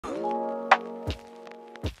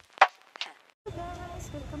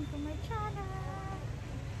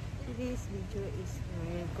Today's video is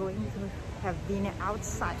we're going to have dinner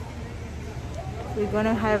outside. We're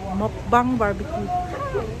gonna have mukbang barbecue.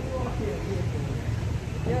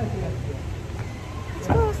 Let's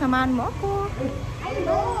go, samahan mo ako.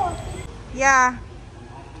 Yeah.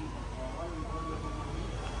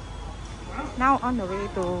 Now on the way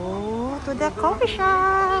to the coffee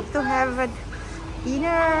shop to have a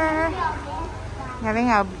dinner.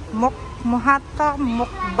 Having a Mookata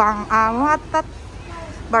mukbang. Mookata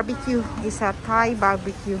barbecue is a Thai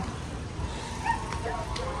barbecue.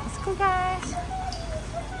 Let's go, guys.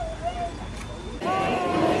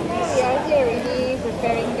 We are here already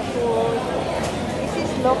preparing the food. This is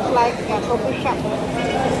look like a coffee shop.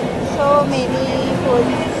 So many food.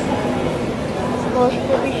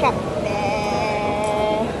 Coffee shop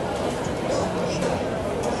there.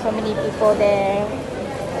 So many people there.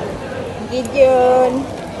 Gideon,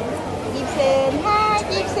 Gibson, hi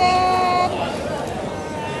Gibson.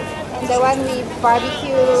 And the one with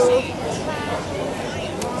barbecue.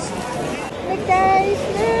 Look guys,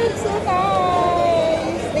 look so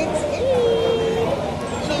nice. Let's eat.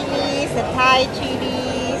 Chilies, the Thai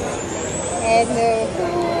chilies, and the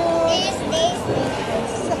food.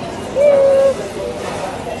 So cute.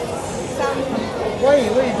 What are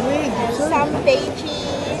you doing? Some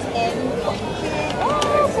veggies and pumpkin.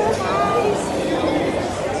 Oh, so nice.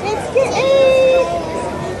 Let's get it.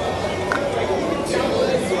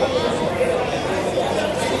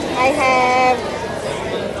 I have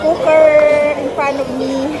cooker in front of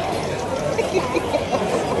me.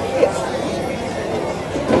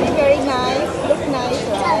 Very nice. Look nice,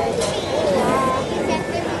 right?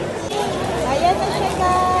 Ayan na siya,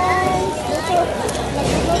 guys.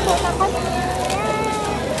 Nagluto na kami.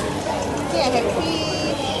 I have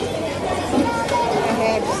fish, I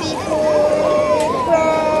have seafood,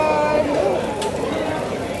 prawn.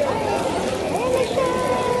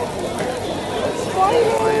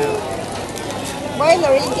 Boil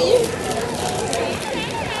already.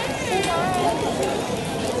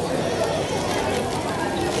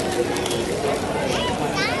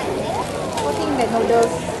 Putting the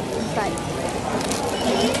noodles inside.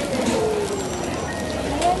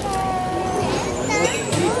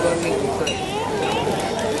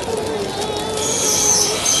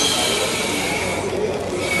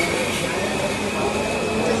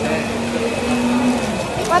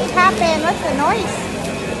 What happened? What's the noise?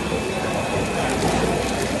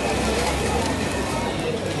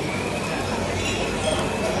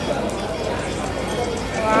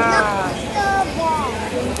 Wow.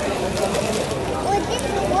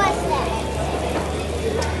 What's that?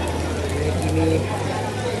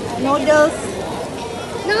 Noodles.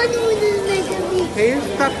 No noodles like a meat. Can you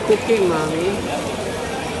start cooking, mommy?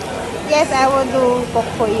 Yes, I will do cook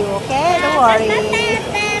for you, okay? Don't worry.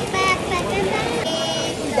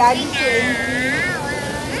 Daddy's crazy.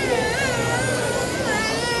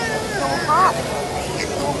 So hot.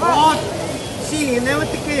 So hot. Oh, see, you never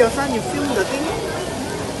take care of your son, you film the thing?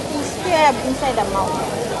 He's still inside the mouth.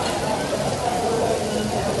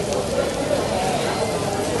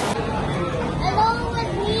 Along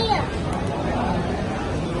with me.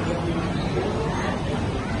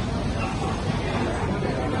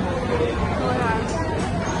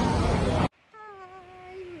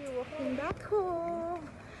 Hi, we're walking back home.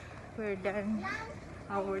 We're done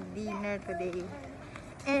our dinner today.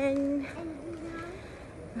 And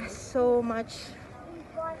so much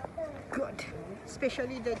good.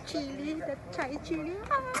 Especially the chili, the Thai chili.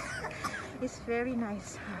 It's very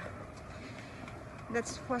nice.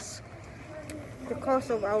 That's was the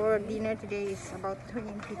cost of our dinner today is about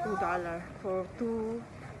 $22 for 2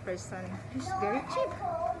 person. It's very cheap,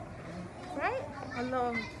 right? A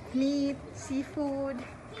lot of meat, seafood,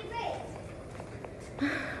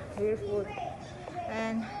 very food.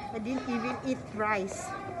 And I didn't even eat rice.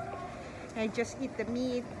 I just eat the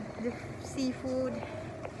meat, the seafood,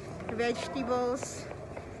 the vegetables.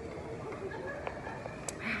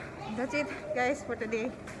 That's it, guys, for today.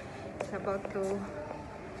 It's about to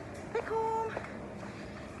back home.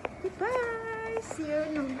 Goodbye. See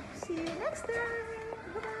you next time.